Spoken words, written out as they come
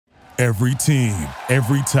Every team,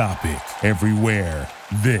 every topic, everywhere.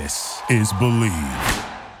 This is Believe.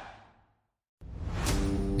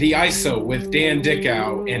 The ISO with Dan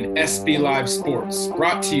Dickow and SB Live Sports,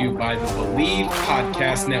 brought to you by the Believe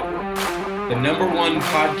Podcast Network, the #1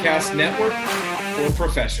 podcast network for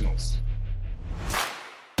professionals.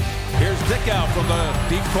 Here's Dickow from the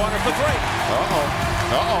deep corner for three.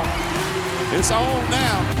 It's on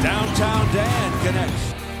now. Downtown Dan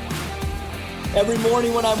connects. Every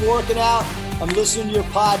morning when I'm working out, I'm listening to your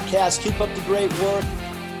podcast. Keep up the great work.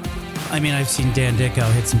 I mean, I've seen Dan Dickow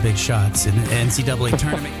hit some big shots in the NCAA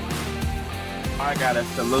tournament. I gotta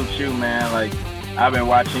salute you, man. Like, I've been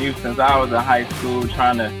watching you since I was in high school,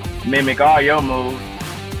 trying to mimic all your moves.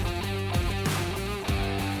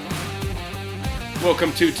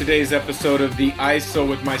 Welcome to today's episode of The ISO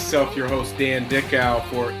with myself, your host, Dan Dickow,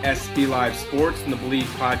 for SB Live Sports and the Believe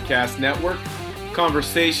Podcast Network.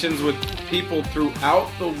 Conversations with people throughout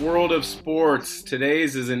the world of sports.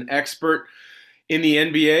 Today's is an expert in the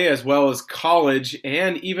NBA as well as college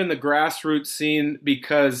and even the grassroots scene,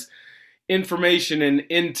 because information and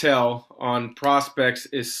intel on prospects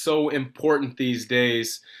is so important these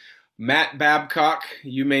days. Matt Babcock,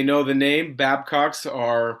 you may know the name. Babcocks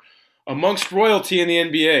are amongst royalty in the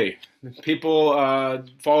NBA. People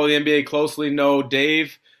follow the NBA closely know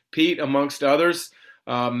Dave, Pete, amongst others.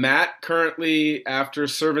 Matt currently, after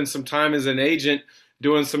serving some time as an agent,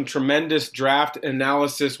 doing some tremendous draft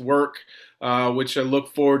analysis work, which I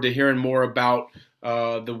look forward to hearing more about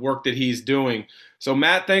the work that he's doing. So,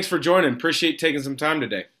 Matt, thanks for joining. Appreciate taking some time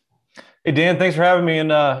today. Hey, Dan, thanks for having me,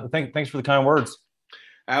 and thanks for the kind words.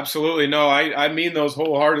 Absolutely. No, I mean those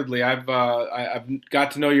wholeheartedly. I've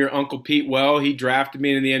got to know your Uncle Pete well. He drafted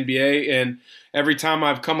me in the NBA, and every time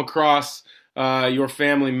I've come across your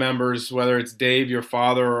family members, whether it's Dave, your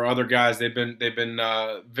father, or other guys, they've been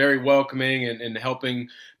very welcoming and helping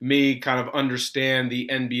me kind of understand the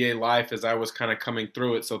NBA life as I was kind of coming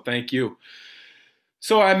through it. So thank you.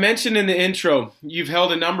 So I mentioned in the intro, you've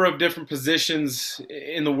held a number of different positions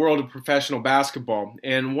in the world of professional basketball.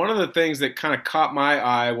 And one of the things that kind of caught my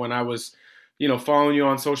eye when I was, following you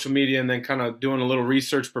on social media and then kind of doing a little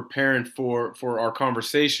research preparing for our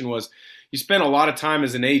conversation was you spent a lot of time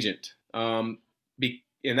as an agent. And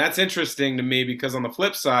that's interesting to me because on the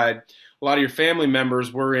flip side, a lot of your family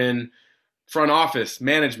members were in front office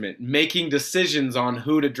management, making decisions on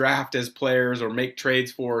who to draft as players or make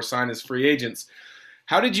trades for or sign as free agents.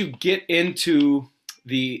 How did you get into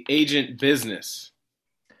the agent business?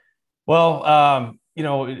 Well,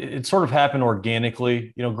 it sort of happened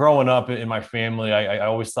organically. Growing up in my family, I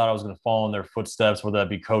always thought I was going to follow in their footsteps, whether that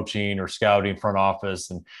be coaching or scouting, front office.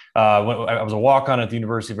 And when I was a walk-on at the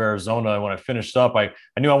University of Arizona. And when I finished up, I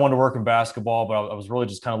knew I wanted to work in basketball, but I was really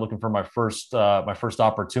just kind of looking for my first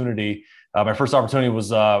opportunity. My first opportunity was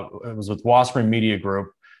with Wasserman Media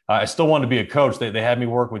Group. I still wanted to be a coach. They had me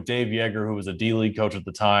work with Dave Yeager, who was a D-League coach at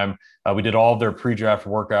the time. We did all of their pre-draft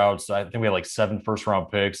workouts. I think we had like 7 first-round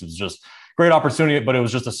picks. It was just a great opportunity, but it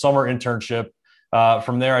was just a summer internship.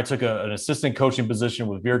 From there, I took an assistant coaching position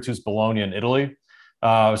with Virtus Bologna in Italy.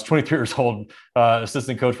 I was 23 years old,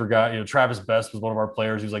 assistant coach for Travis Best was one of our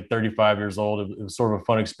players. He was like 35 years old. It was sort of a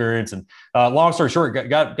fun experience. And long story short,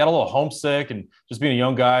 got a little homesick and just being a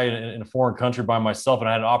young guy in a foreign country by myself. And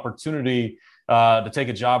I had an opportunity to take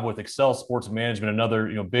a job with Excel Sports Management,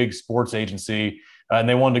 another big sports agency, and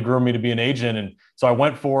they wanted to groom me to be an agent, and so I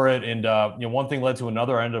went for it. And one thing led to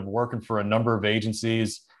another. I ended up working for a number of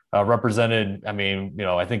agencies, represented.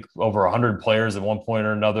 I think over 100 players at one point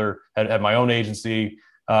or another. Had my own agency,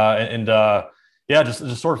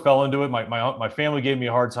 just sort of fell into it. My family gave me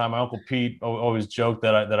a hard time. My Uncle Pete always joked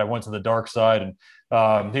that I went to the dark side,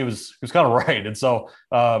 and he was kind of right. And so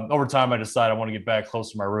over time, I decided I want to get back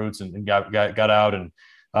close to my roots and got out and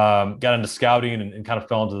got into scouting and kind of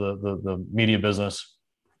fell into the media business.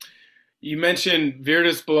 You mentioned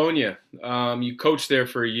Virtus Bologna. You coached there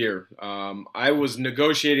for a year. I was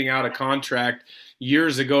negotiating out a contract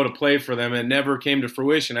years ago to play for them, and it never came to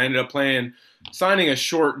fruition. I ended up signing a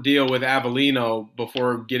short deal with Avellino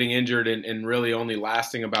before getting injured and really only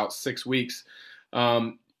lasting about 6 weeks.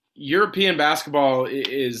 European basketball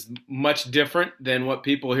is much different than what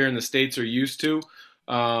people here in the States are used to.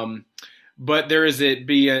 But there has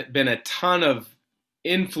been a ton of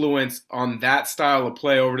influence on that style of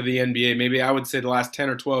play over to the NBA. Maybe I would say the last 10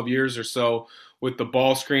 or 12 years or so, with the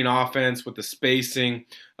ball screen offense, with the spacing,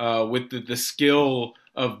 with the skill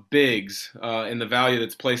of bigs and the value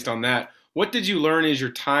that's placed on that. What did you learn as your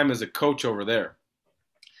time as a coach over there?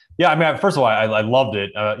 Yeah, I mean, first of all, I loved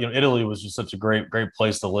it. Italy was just such a great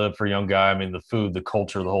place to live for a young guy. I mean, the food, the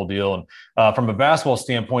culture, the whole deal. And from a basketball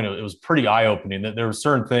standpoint, it was pretty eye opening. That there were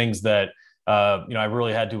certain things that I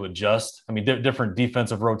really had to adjust. I mean, different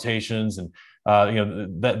defensive rotations, and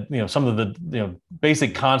some of the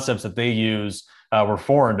basic concepts that they use were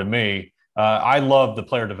foreign to me. I love the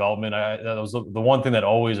player development. That was the one thing that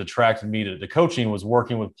always attracted me to coaching, was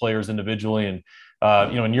working with players individually. And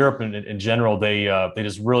in Europe in general, they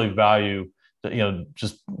just really value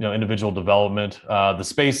individual development, the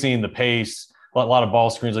spacing, the pace, a lot of ball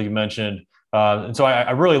screens like you mentioned. And so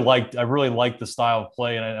I really liked the style of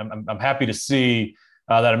play, and I'm happy to see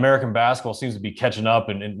that American basketball seems to be catching up,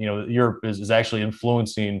 and Europe is actually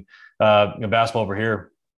influencing basketball over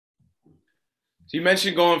here. So you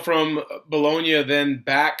mentioned going from Bologna then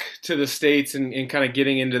back to the States and kind of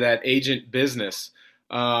getting into that agent business.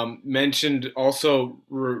 Mentioned also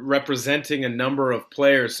representing a number of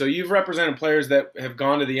players. So you've represented players that have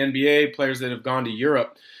gone to the NBA, players that have gone to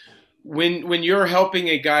Europe. When you're helping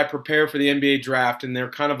a guy prepare for the NBA draft and they're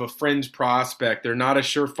kind of a fringe prospect, they're not a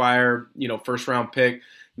surefire, first round pick,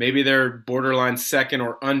 maybe they're borderline second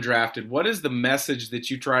or undrafted, what is the message that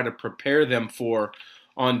you try to prepare them for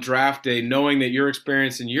on draft day, knowing that your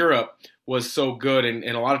experience in Europe was so good, and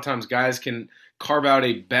a lot of times guys can carve out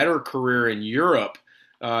a better career in Europe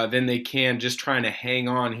than they can just trying to hang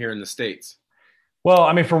on here in the States? Well,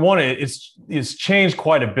 I mean, for one, it's changed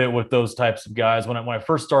quite a bit with those types of guys. When I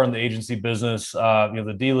first started in the agency business,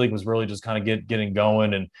 the D League was really just kind of getting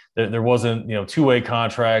going, and there wasn't two-way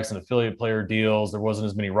contracts and affiliate player deals. There wasn't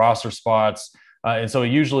as many roster spots, and so it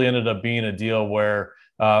usually ended up being a deal where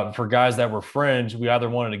for guys that were fringe, we either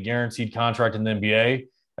wanted a guaranteed contract in the NBA,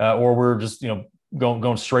 or we were just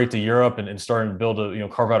going straight to Europe and starting to build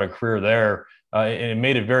carve out a career there. And it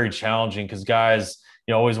made it very challenging because guys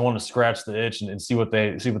always want to scratch the itch and see what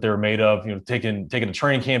they were made of. Taking a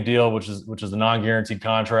training camp deal, which is a non-guaranteed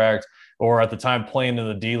contract, or at the time playing in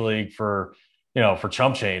the D League for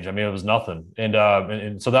chump change. I mean, it was nothing,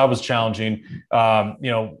 and so that was challenging.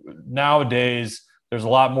 Nowadays there's a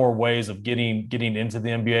lot more ways of getting into the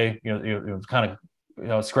NBA. Kind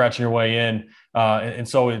of scratching your way in, and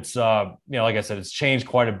so it's like I said, it's changed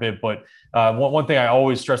quite a bit. But one thing I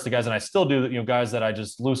always stress to guys, and I still do, guys that I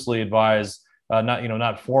just loosely advise.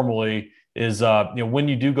 Not formally, is when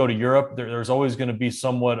you do go to Europe, there's always going to be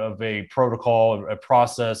somewhat of a protocol, a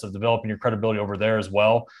process of developing your credibility over there as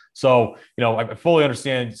well. So I fully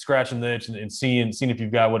understand scratching the itch and seeing if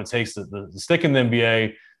you've got what it takes to stick in the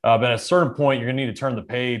NBA. But at a certain point, you're going to need to turn the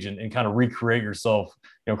page and kind of recreate yourself,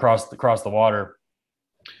 across the water.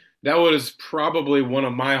 That was probably one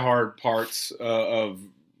of my hard parts of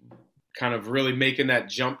kind of really making that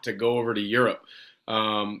jump to go over to Europe.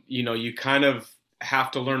 You kind of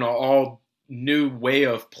have to learn an all new way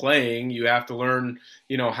of playing. You have to learn,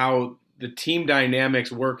 how the team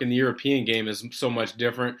dynamics work in the European game is so much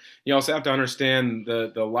different. You also have to understand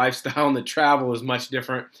the lifestyle and the travel is much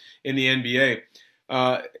different in the NBA.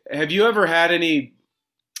 Have you ever had any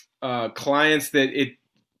clients that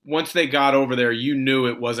once they got over there, you knew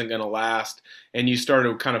it wasn't going to last, and you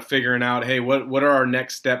started kind of figuring out, hey, what are our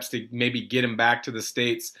next steps to maybe get them back to the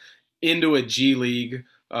States into a G League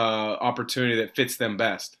opportunity that fits them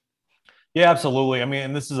best? Yeah, absolutely. I mean,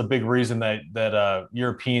 and this is a big reason that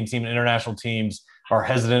European team and international teams are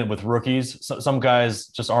hesitant with rookies. Some guys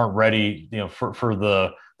just aren't ready, for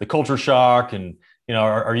the culture shock, and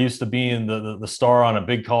are used to being the star on a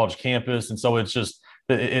big college campus, and so it's just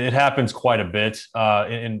it happens quite a bit.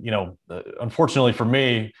 Unfortunately for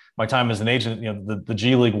me, my time as an agent, the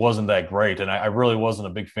G League wasn't that great, and I really wasn't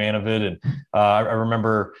a big fan of it. And I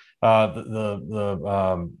remember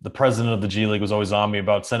the president of the G League was always on me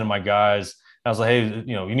about sending my guys. I was like, hey,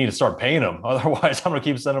 you need to start paying them, otherwise I'm going to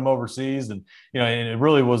keep sending them overseas. And and it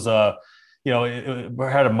really was it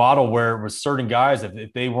had a model where it was certain guys,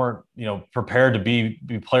 if they weren't prepared to be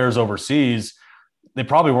players overseas, they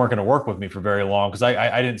probably weren't going to work with me for very long, because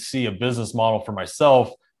I didn't see a business model for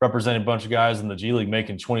myself representing a bunch of guys in the G League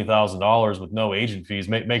making $20,000 with no agent fees,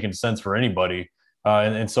 making sense for anybody.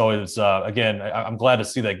 And so it's again, I'm glad to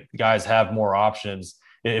see that guys have more options.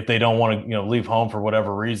 If they don't want to leave home for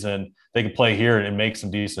whatever reason, they can play here and make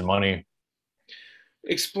some decent money.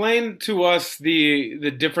 Explain to us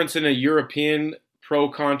the difference in a European pro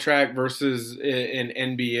contract versus an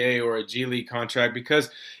NBA or a G League contract, because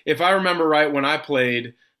if I remember right, when I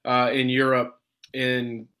played in Europe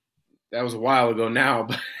in that was a while ago now,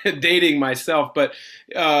 but dating myself. But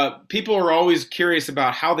people are always curious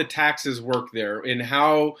about how the taxes work there and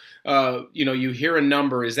how, you hear a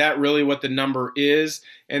number. Is that really what the number is?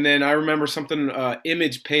 And then I remember something,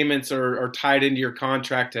 image payments are tied into your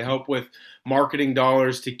contract to help with marketing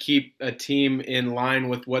dollars to keep a team in line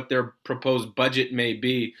with what their proposed budget may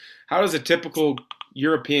be. How is a typical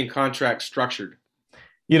European contract structured?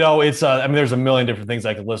 It's there's a million different things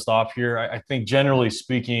I could list off here. I think generally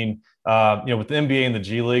speaking, with the NBA and the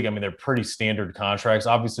G League, they're pretty standard contracts.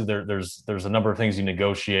 Obviously, there's a number of things you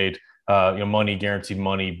negotiate. Money, guaranteed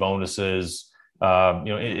money, bonuses.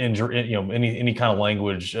 Injury. Any kind of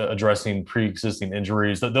language addressing pre-existing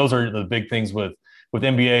injuries. Those are the big things with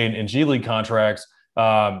NBA and G League contracts.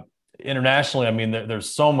 Internationally,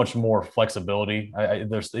 there's so much more flexibility.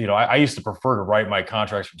 I used to prefer to write my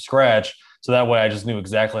contracts from scratch, so that way I just knew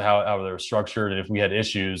exactly how they were structured, and if we had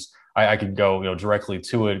issues, I could go directly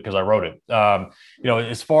to it because I wrote it.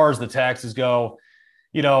 As far as the taxes go,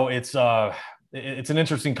 it's an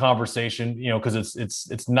interesting conversation, because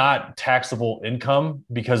it's not taxable income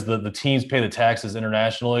because the teams pay the taxes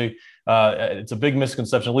internationally. It's a big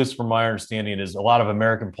misconception, at least from my understanding, is a lot of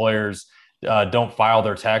American players don't file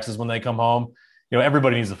their taxes when they come home.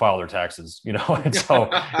 Everybody needs to file their taxes, and so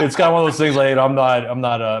it's kind of one of those things. Like, I'm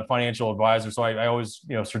not a financial advisor, so I always,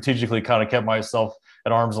 strategically kind of kept myself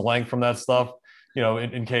at arm's length from that stuff,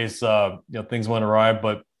 in case, things went awry.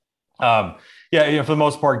 But for the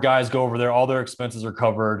most part, guys go over there, all their expenses are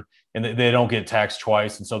covered, and they don't get taxed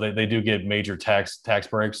twice. And so they do get major tax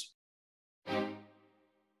breaks.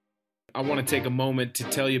 I want to take a moment to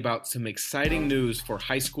tell you about some exciting news for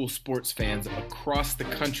high school sports fans across the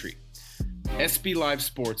country. SB Live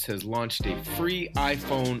Sports has launched a free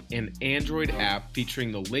iPhone and Android app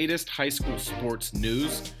featuring the latest high school sports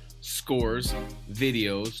news, scores,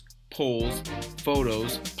 videos, polls,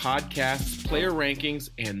 photos, podcasts, player rankings,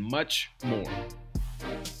 and much more.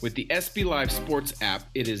 With the SB Live Sports app,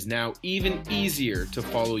 it is now even easier to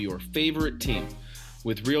follow your favorite team.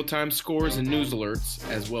 With real-time scores and news alerts,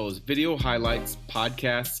 as well as video highlights,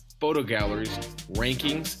 podcasts, photo galleries,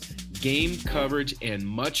 rankings, game coverage, and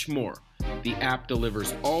much more, the app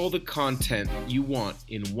delivers all the content you want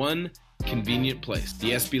in one convenient place.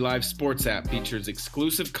 The SB Live Sports app features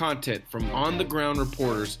exclusive content from on-the-ground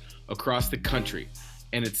reporters across the country,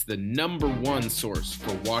 and it's the #1 source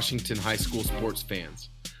for Washington high school sports fans.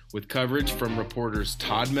 With coverage from reporters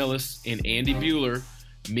Todd Millis and Andy Bueller,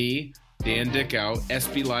 me, Dan Dickow,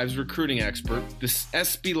 SB Live's recruiting expert, this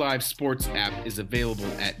SB Live Sports app is available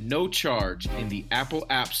at no charge in the Apple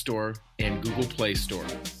App Store and Google Play Store.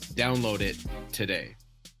 Download it today.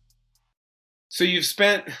 So you've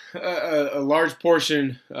spent a large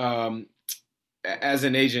portion as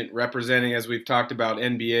an agent representing, as we've talked about,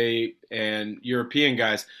 NBA and European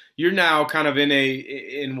guys. You're now kind of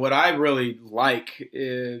in what I really like,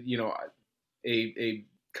 a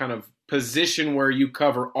kind of position where you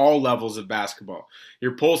cover all levels of basketball.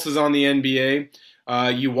 Your pulse is on the NBA.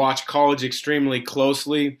 You watch college extremely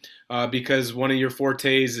closely because one of your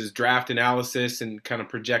fortes is draft analysis and kind of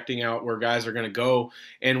projecting out where guys are going to go.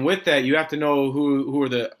 And with that, you have to know who are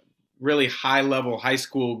the really high-level high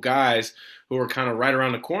school guys who are kind of right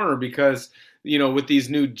around the corner because, with these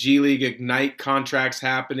new G League Ignite contracts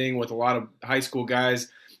happening with a lot of high school guys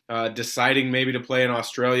deciding maybe to play in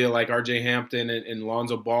Australia like RJ Hampton and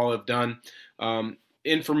Lonzo Ball have done,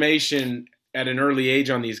 information at an early age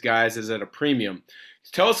on these guys is at a premium.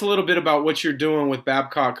 Tell us a little bit about what you're doing with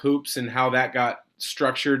Babcock Hoops and how that got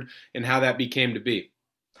structured and how that became to be.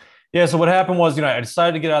 Yeah, so what happened was, I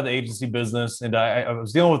decided to get out of the agency business, and I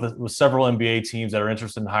was dealing with several NBA teams that are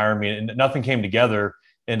interested in hiring me, and nothing came together.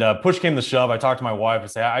 And push came to shove. I talked to my wife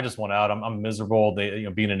and say, I just want out. I'm miserable.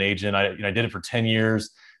 Being an agent, I did it for 10 years.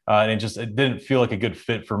 And it didn't feel like a good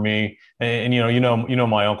fit for me. And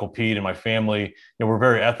my Uncle Pete and my family, we're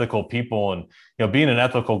very ethical people. And, being an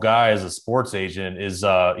ethical guy as a sports agent is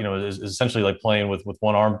essentially like playing with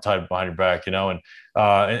one arm tied behind your back,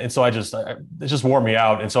 and so it just wore me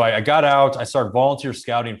out. And so I got out. I started volunteer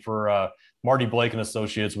scouting for Marty Blake and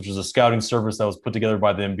Associates, which is a scouting service that was put together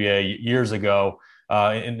by the NBA years ago.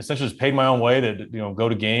 And essentially just paid my own way to go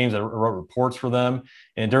to games. I wrote reports for them.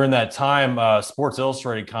 And during that time, Sports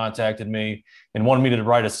Illustrated contacted me and wanted me to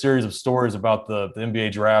write a series of stories about the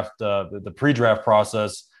NBA draft, the pre-draft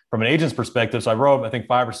process from an agent's perspective. So I wrote, I think,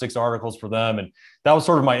 5 or 6 articles for them. And that was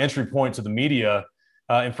sort of my entry point to the media.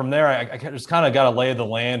 And from there, I just kind of got a lay of the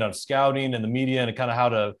land on scouting and the media and kind of how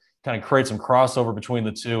to kind of create some crossover between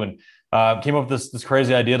the two. And came up with this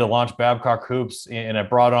crazy idea to launch Babcock Hoops. And I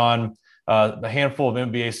brought on a handful of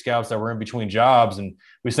NBA scouts that were in between jobs, and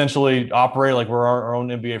we essentially operate like we're our own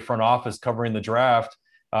NBA front office covering the draft.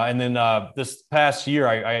 And then this past year,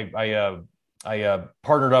 I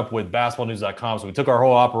partnered up with basketballnews.com. So we took our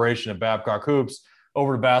whole operation at Babcock Hoops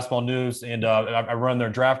over to Basketball News, and I run their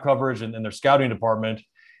draft coverage and their scouting department.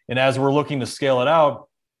 And as we're looking to scale it out,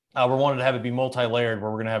 we're wanting to have it be multi-layered,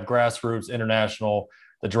 where we're going to have grassroots, international,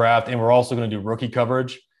 the draft, and we're also going to do rookie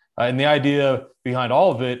coverage. And the idea behind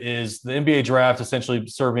all of it is the NBA draft essentially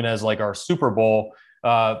serving as like our Super Bowl.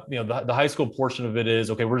 The high school portion of it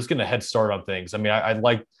is, okay, we're just getting a head start on things. I mean, I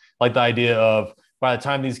like the idea of by the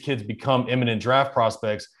time these kids become imminent draft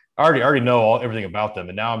prospects, I already know everything about them,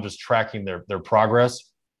 and now I'm just tracking their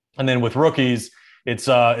progress. And then with rookies, it's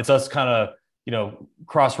us kind of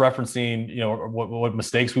cross-referencing what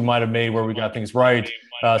mistakes we might have made, where we got things right,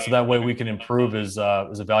 so that way we can improve as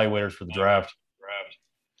evaluators for the draft.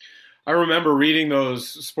 I remember reading those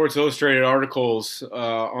Sports Illustrated articles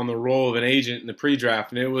on the role of an agent in the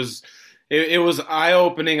pre-draft, and it was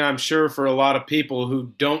eye-opening, I'm sure, for a lot of people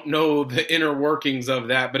who don't know the inner workings of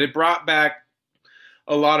that. But it brought back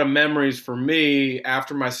a lot of memories for me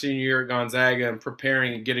after my senior year at Gonzaga and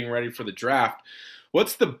preparing and getting ready for the draft.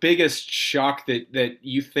 What's the biggest shock that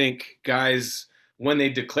you think guys, when they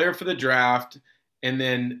declare for the draft and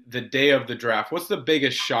then the day of the draft, what's the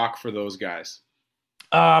biggest shock for those guys?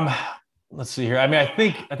 Let's see here. I mean,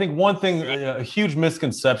 I think one thing, a huge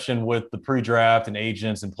misconception with the pre-draft and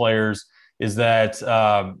agents and players is that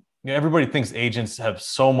everybody thinks agents have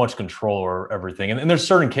so much control over everything, and there's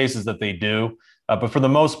certain cases that they do, but for the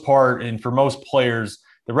most part, and for most players,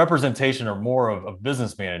 the representation are more of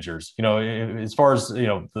business managers. As far as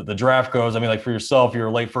the draft goes, I mean, like for yourself, you're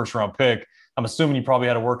a late first round pick. I'm assuming you probably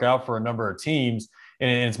had to work out for a number of teams.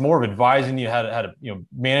 And it's more of advising you how to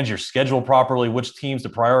manage your schedule properly, which teams to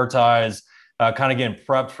prioritize, kind of getting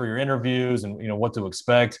prepped for your interviews and what to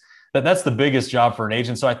expect. That's the biggest job for an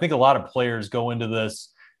agent. So I think a lot of players go into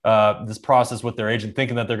this process with their agent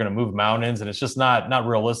thinking that they're going to move mountains, and it's just not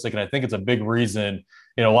realistic. And I think it's a big reason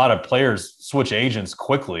a lot of players switch agents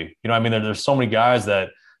quickly. I mean, there's so many guys that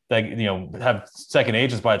have second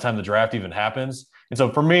agents by the time the draft even happens. And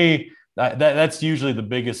so for me, that's usually the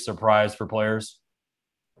biggest surprise for players.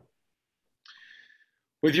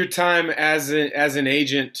 With your time as an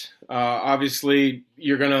agent, obviously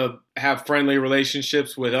you're going to have friendly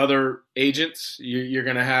relationships with other agents. You're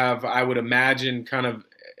going to have, I would imagine, kind of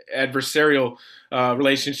adversarial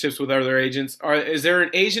relationships with other agents. Is there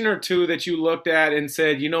an agent or two that you looked at and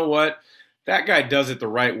said, you know what, that guy does it the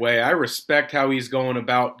right way. I respect how he's going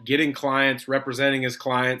about getting clients, representing his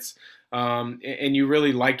clients, and you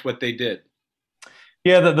really liked what they did?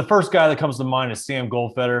 Yeah, the first guy that comes to mind is Sam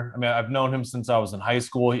Goldfeder. I mean, I've known him since I was in high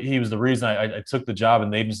school. He was the reason I took the job in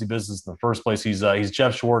the agency business in the first place. He's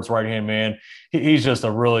Jeff Schwartz's right-hand man. He's just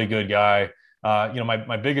a really good guy.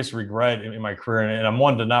 My biggest regret in my career, and I'm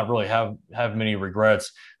one to not really have many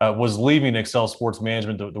regrets, was leaving Excel Sports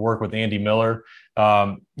Management to work with Andy Miller.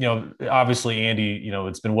 Obviously Andy,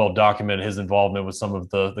 it's been well documented his involvement with some of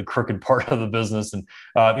the crooked part of the business, and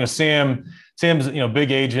Sam's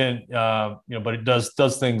big agent, but it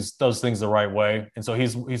does things the right way, and so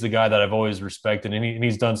he's a guy that I've always respected, and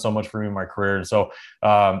he's done so much for me in my career, and so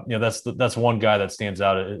that's one guy that stands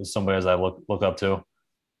out as somebody as I look up to.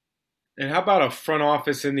 And how about a front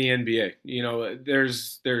office in the NBA?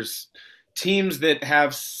 There's teams that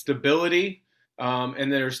have stability,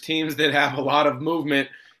 and there's teams that have a lot of movement,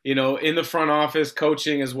 in the front office,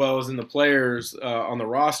 coaching, as well as in the players on the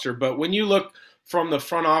roster. But when you look from the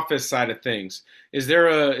front office side of things, is there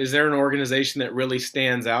an organization that really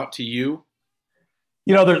stands out to you?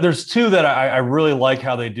 There's two that I really like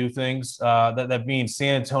how they do things. That being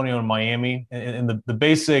San Antonio and Miami, and the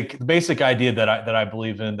basic idea that I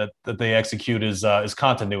believe in that they execute is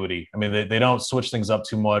continuity. I mean, they don't switch things up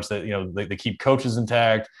too much. That they keep coaches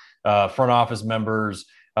intact, front office members.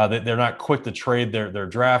 They're not quick to trade their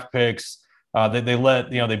draft picks. They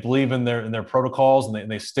believe in their protocols,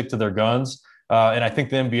 and they stick to their guns. And I think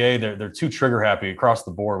the NBA they're too trigger happy across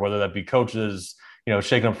the board, whether that be coaches,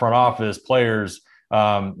 shaking up front office, players.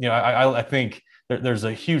 I think there's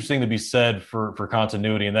a huge thing to be said for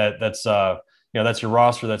continuity, and that's your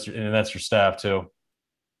roster, that's your staff too.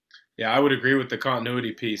 Yeah, I would agree with the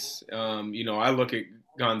continuity piece. I look at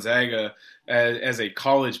Gonzaga as a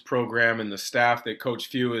college program, and the staff that Coach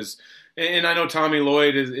Few is. And I know Tommy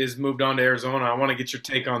Lloyd is moved on to Arizona. I want to get your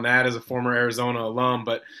take on that as a former Arizona alum.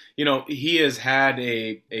 But, he has had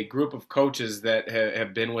a group of coaches that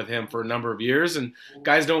have been with him for a number of years. And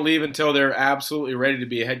guys don't leave until they're absolutely ready to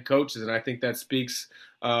be head coaches. And I think that speaks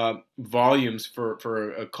volumes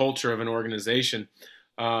for a culture of an organization.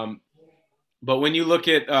 But when you look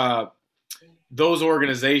at those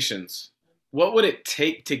organizations, what would it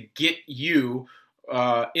take to get you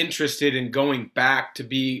interested in going back to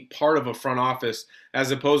be part of a front office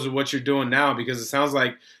as opposed to what you're doing now? Because it sounds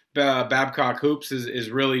like Babcock Hoops is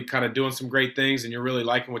really kind of doing some great things, and you're really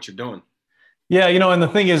liking what you're doing. Yeah, and the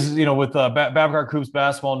thing is, with Babcock Hoops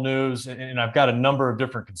Basketball News, and I've got a number of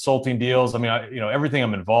different consulting deals. I mean, everything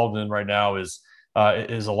I'm involved in right now is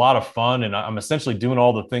a lot of fun, and I'm essentially doing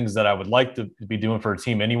all the things that I would like to be doing for a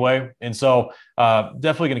team anyway. And so,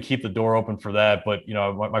 definitely going to keep the door open for that. But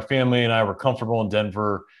my family and I were comfortable in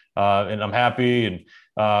Denver, and I'm happy,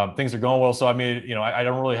 and things are going well. So, I mean, I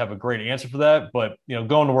don't really have a great answer for that, but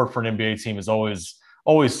going to work for an NBA team is always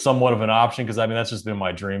somewhat of an option, because I mean that's just been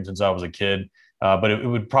my dream since I was a kid. But it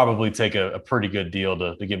would probably take a pretty good deal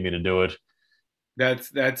to get me to do it.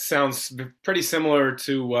 That sounds pretty similar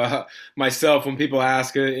to myself when people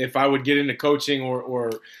ask if I would get into coaching or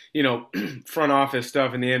front office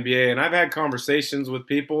stuff in the NBA. And I've had conversations with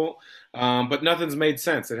people, but nothing's made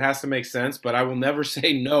sense. It has to make sense, but I will never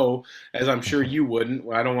say no, as I'm sure you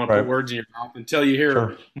wouldn't. I don't want to put words in your mouth until you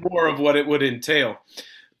hear more of what it would entail.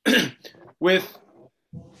 With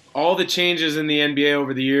all the changes in the NBA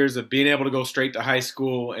over the years of being able to go straight to high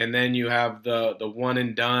school, and then you have the one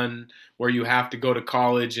and done where you have to go to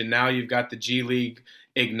college, and now you've got the G League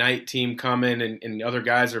Ignite team coming, and other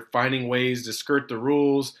guys are finding ways to skirt the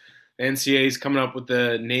rules. The NCAA is coming up with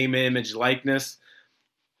the name, image, likeness.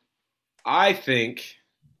 I think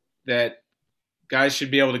that guys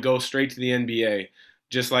should be able to go straight to the NBA,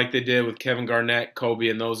 just like they did with Kevin Garnett, Kobe,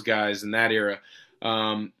 and those guys in that era.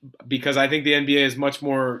 Because I think the NBA is much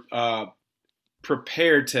more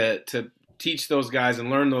prepared to teach those guys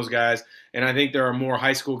and learn those guys. And I think there are more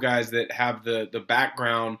high school guys that have the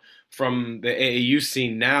background from the AAU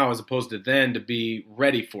scene now as opposed to then to be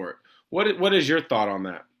ready for it. What is your thought on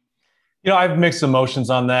that? I have mixed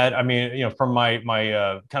emotions on that. I mean, from my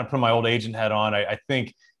kind of putting my old agent hat on, I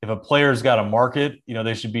think if a player's got a market,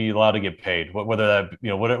 they should be allowed to get paid, whether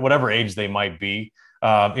that, whatever age they might be.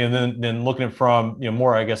 And then looking at from,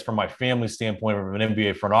 more, I guess, from my family standpoint of an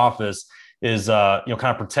NBA front office is, kind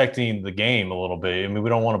of protecting the game a little bit. I mean, we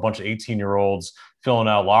don't want a bunch of 18-year-olds filling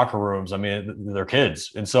out locker rooms. I mean, they're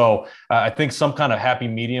kids. And so I think some kind of happy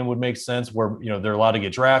medium would make sense where, they're allowed to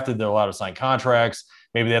get drafted. They're allowed to sign contracts.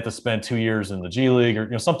 Maybe they have to spend 2 years in the G League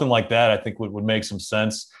or, something like that. I think would make some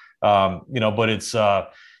sense. But it's,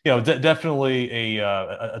 definitely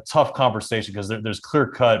a tough conversation because there's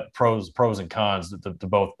clear-cut pros and cons to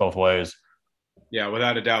both ways. Yeah,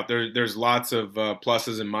 without a doubt. There's lots of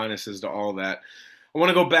pluses and minuses to all that. I want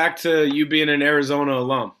to go back to you being an Arizona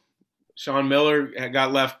alum. Sean Miller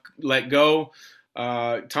got let go.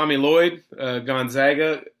 Tommy Lloyd,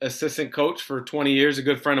 Gonzaga assistant coach for 20 years, a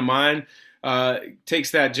good friend of mine,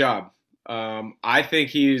 takes that job. I think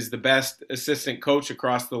he's the best assistant coach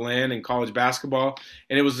across the land in college basketball,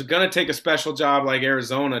 and it was going to take a special job like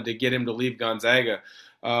Arizona to get him to leave Gonzaga.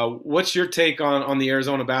 What's your take on the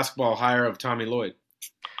Arizona basketball hire of Tommy Lloyd?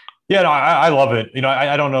 Yeah, no, I love it.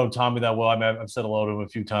 I don't know Tommy that well. I mean, I've said hello to him a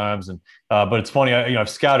few times, and but it's funny. I've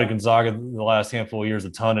scouted Gonzaga the last handful of years a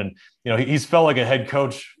ton, and he's felt like a head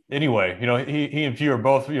coach anyway. He and Pugh are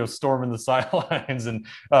both storming the sidelines, and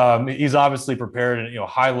he's obviously prepared and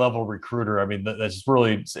high level recruiter. I mean, that's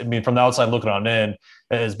really. I mean, from the outside looking on in, it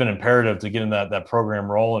has been imperative to getting that program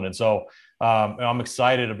rolling, and so I'm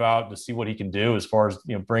excited to see what he can do as far as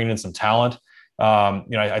bringing in some talent.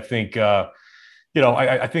 I think.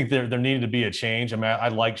 I think there needed to be a change. I mean, I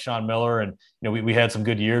like Sean Miller, and we had some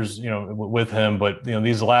good years, with him. But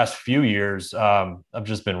these last few years have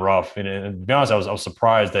just been rough. And to be honest, I was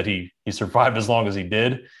surprised that he survived as long as he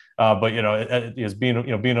did. But as being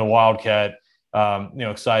a Wildcat,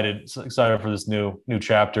 excited for this new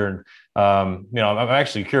chapter. And I'm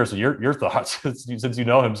actually curious of your thoughts since you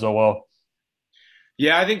know him so well.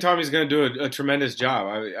 Yeah, I think Tommy's going to do a tremendous job.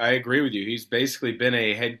 I agree with you. He's basically been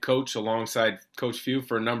a head coach alongside Coach Few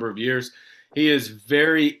for a number of years. He is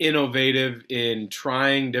very innovative in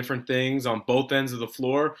trying different things on both ends of the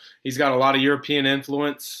floor. He's got a lot of European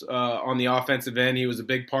influence on the offensive end. He was a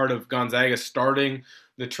big part of Gonzaga starting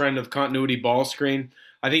the trend of continuity ball screen.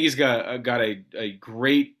 I think he's got a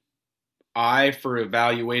great eye for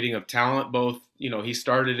evaluating of talent. Both, he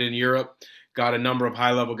started in Europe, got a number of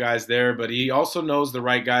high-level guys there, but he also knows the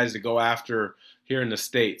right guys to go after here in the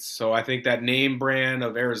States. So I think that name brand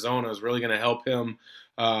of Arizona is really going to help him,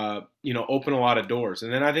 open a lot of doors.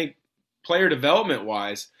 And then I think player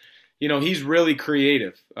development-wise, he's really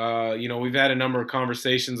creative. We've had a number of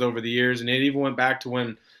conversations over the years, and it even went back to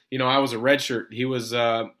when, I was a redshirt. He was,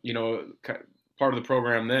 part of the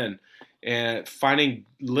program then. and finding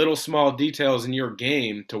little small details in your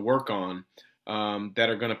game to work on that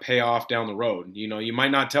are going to pay off down the road. You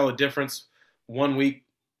might not tell a difference 1 week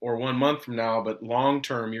or 1 month from now, but long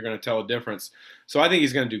term, you're going to tell a difference. So I think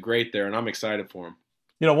he's going to do great there, and I'm excited for him.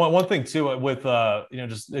 One thing too with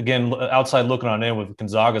just again outside looking on in with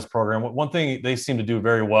Gonzaga's program, one thing they seem to do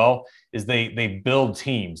very well is they build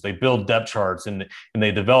teams, they build depth charts, and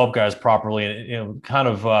they develop guys properly. And kind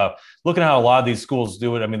of looking at how a lot of these schools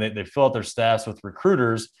do it. I mean, they fill out their staffs with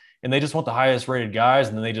recruiters, and they just want the highest rated guys,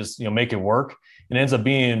 and then they just make it work. And it ends up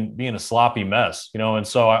being a sloppy mess, And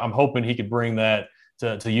so I'm hoping he could bring that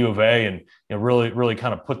to U of A and really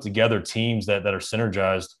kind of put together teams that are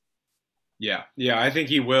synergized. Yeah, I think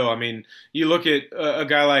he will. I mean, you look at a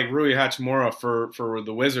guy like Rui Hachimura for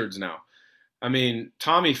the Wizards now. I mean,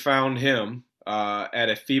 Tommy found him at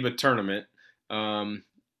a FIBA tournament.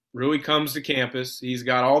 Rui comes to campus. He's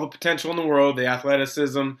got all the potential in the world, the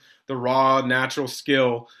athleticism, the raw, natural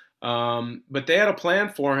skill. But they had a plan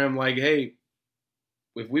for him like, hey,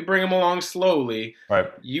 if we bring him along slowly,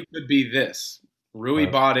 right, you could be this. Rui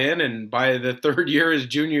bought in, and by the third year, his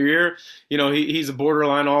junior year, he's a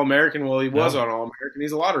borderline All-American. Well, he was an All-American.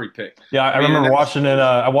 He's a lottery pick. Yeah, I remember watching it.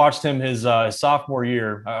 I watched him his sophomore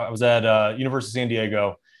year. I was at University of San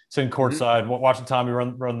Diego, sitting courtside, watching Tommy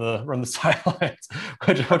run the sidelines,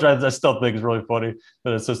 which I still think is really funny that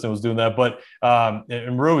the assistant was doing that. But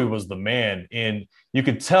and Rui was the man, and you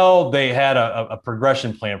could tell they had a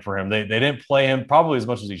progression plan for him. They didn't play him probably as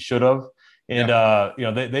much as he should have. And,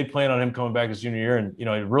 they plan on him coming back his junior year, and,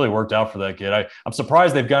 it really worked out for that kid. I'm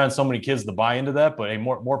surprised they've gotten so many kids to buy into that, but hey,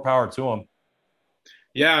 more power to him.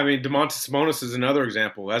 Yeah, I mean, Domantas Sabonis is another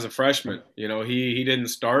example. As a freshman, he didn't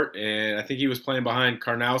start, and I think he was playing behind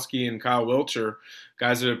Karnowski and Kyle Wiltshire,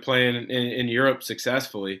 guys that are playing in Europe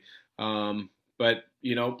successfully. But,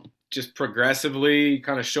 just progressively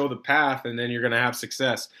kind of show the path, and then you're going to have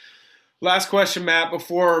success. Last question, Matt,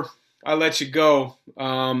 before I let you go.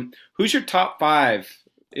 Who's your top 5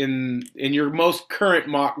 in your most current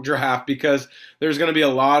mock draft? Because there's going to be a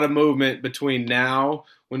lot of movement between now,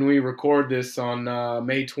 when we record this on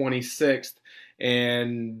May 26th,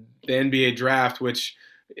 and the NBA draft, which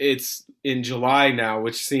it's in July now,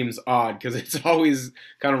 which seems odd because it's always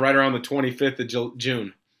kind of right around the 25th of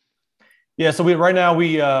June. Yeah, so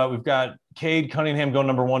we've got Cade Cunningham going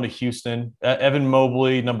number 1 to Houston, Evan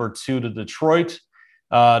Mobley number 2 to Detroit.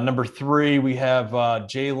 Number 3, we have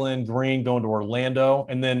Jalen Green going to Orlando.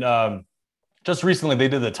 And then just recently they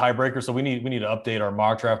did the tiebreaker, so we need to update our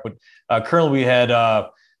mock draft. But currently we had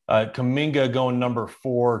Kuminga going number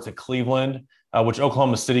 4 to Cleveland, which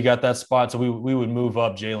Oklahoma City got that spot. So we would move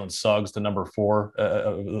up Jalen Suggs to number 4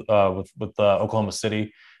 with Oklahoma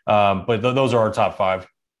City. But those are our top 5.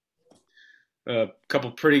 A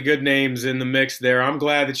couple pretty good names in the mix there. I'm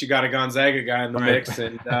glad that you got a Gonzaga guy in the mix.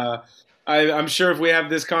 And I'm sure if we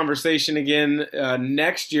have this conversation again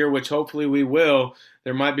next year, which hopefully we will,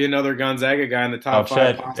 there might be another Gonzaga guy in the top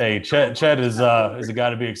 5. Chet is a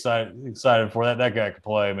guy to be excited for. That guy can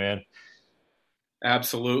play, man.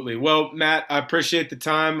 Absolutely. Well, Matt, I appreciate the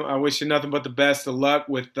time. I wish you nothing but the best of luck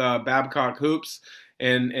with Babcock Hoops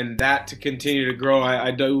and that to continue to grow. I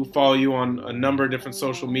do follow you on a number of different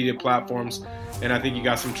social media platforms, and I think you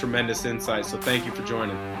got some tremendous insights. So thank you for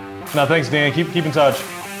joining. No, thanks, Dan. Keep in touch.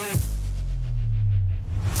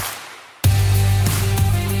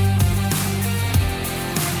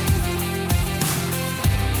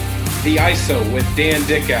 The ISO with Dan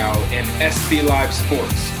Dickow and SB Live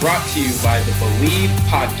Sports, brought to you by the Believe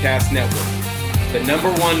Podcast Network, the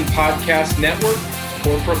 #1 podcast network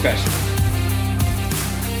for professionals.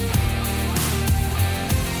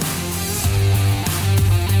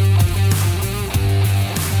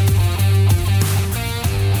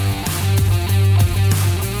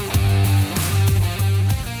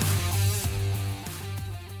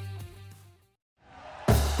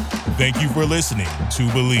 Thank you for listening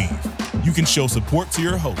to Believe. You can show support to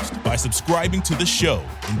your host by subscribing to the show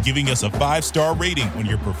and giving us a 5-star rating on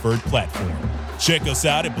your preferred platform. Check us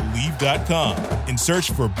out at Believe.com and search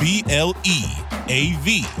for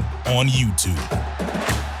BLEAV on YouTube.